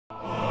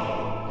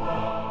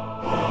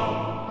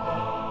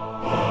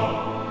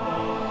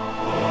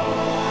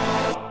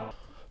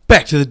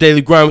Back to the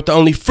daily grind with the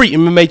only free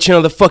MMA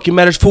channel that fucking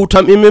matters,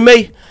 Full-Time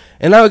MMA.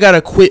 And I gotta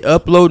quit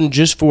uploading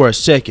just for a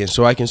second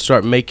so I can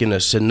start making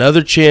us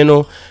another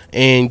channel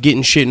and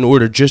getting shit in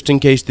order just in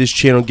case this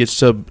channel gets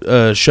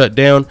shut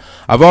down.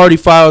 I've already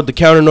filed the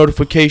counter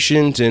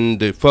notifications and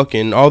the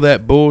fucking all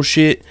that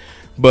bullshit.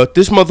 But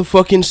this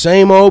motherfucking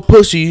same old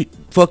pussy,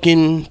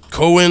 fucking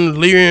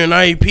Cohen, Lear, and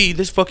IEP,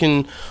 this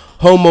fucking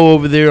homo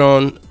over there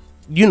on,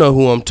 you know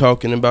who I'm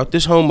talking about.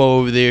 This homo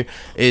over there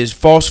is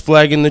false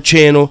flagging the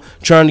channel,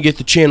 trying to get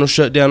the channel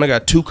shut down. I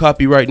got 2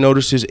 copyright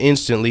notices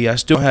instantly. I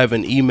still have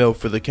an email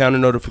for the counter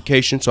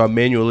notification, so I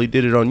manually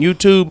did it on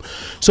YouTube.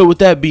 So with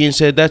that being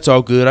said, that's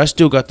all good. I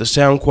still got the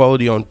sound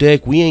quality on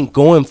deck. We ain't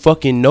going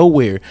fucking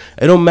nowhere.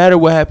 It don't matter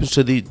what happens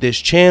to this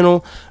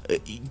channel.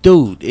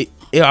 Dude,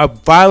 I'm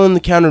filing the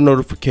counter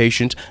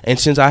notifications, and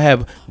since I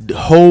have a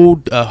whole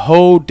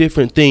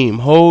different theme,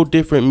 whole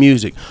different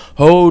music,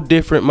 whole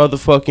different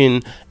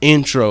motherfucking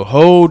intro,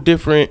 whole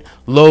different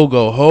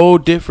logo, whole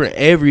different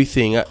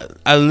everything,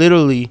 I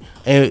literally,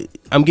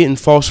 I'm getting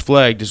false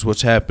flagged is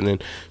what's happening.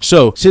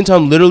 So since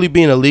I'm literally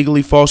being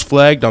illegally false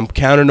flagged, I'm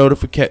counter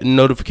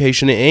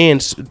notification,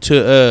 and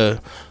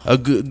to a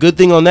good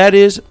thing on that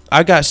is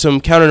I got some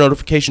counter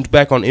notifications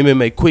back on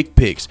MMA Quick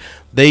Picks.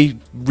 They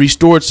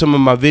restored some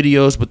of my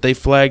videos, but they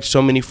flagged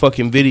so many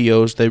fucking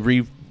videos, they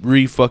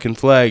re-fucking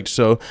flagged.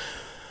 So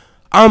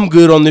I'm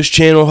good on this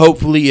channel.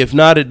 Hopefully, if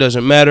not, it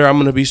doesn't matter. I'm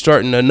gonna be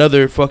starting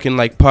another fucking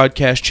like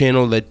podcast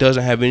channel that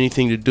doesn't have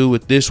anything to do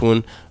with this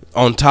one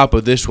on top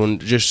of this one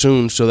just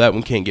soon, so that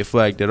one can't get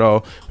flagged at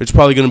all. It's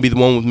probably going to be the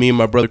one with me and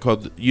my brother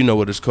called, you know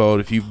what it's called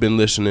if you've been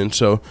listening.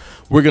 So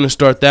we're going to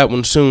start that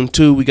one soon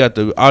too. We got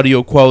the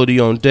audio quality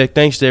on deck.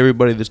 Thanks to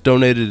everybody that's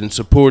donated and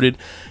supported.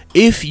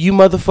 If you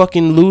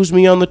motherfucking lose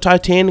me on the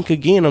Titanic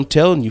again, I'm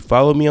telling you,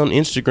 follow me on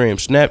Instagram,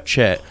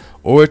 Snapchat,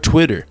 or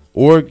Twitter,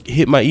 or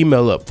hit my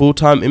email up,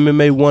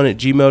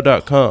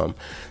 fulltimemma1@gmail.com,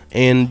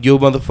 and you'll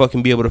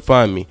motherfucking be able to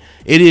find me.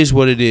 It is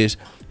what it is.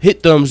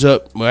 Hit thumbs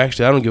up. Well,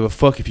 actually, I don't give a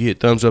fuck if you hit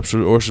thumbs up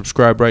or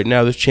subscribe right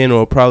now. This channel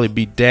will probably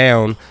be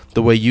down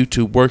the way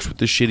YouTube works with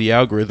this shitty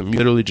algorithm. You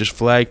literally just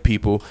flag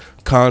people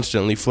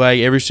constantly. Flag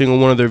every single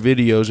one of their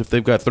videos. If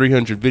they've got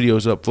 300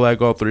 videos up,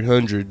 flag all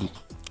 300.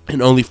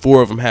 And only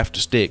 4 of them have to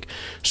stick.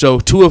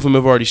 So 2 of them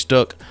have already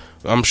stuck.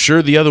 I'm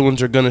sure the other ones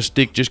are going to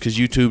stick just because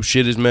YouTube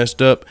shit is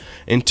messed up.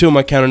 Until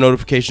my counter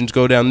notifications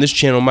go down, this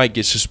channel might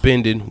get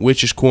suspended,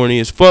 which is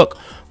corny as fuck.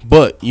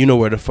 But you know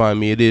where to find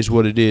me. It is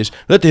what it is.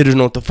 Let the haters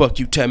know what the fuck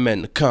you tap at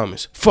in the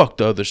comments. Fuck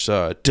the other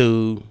side,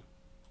 dude.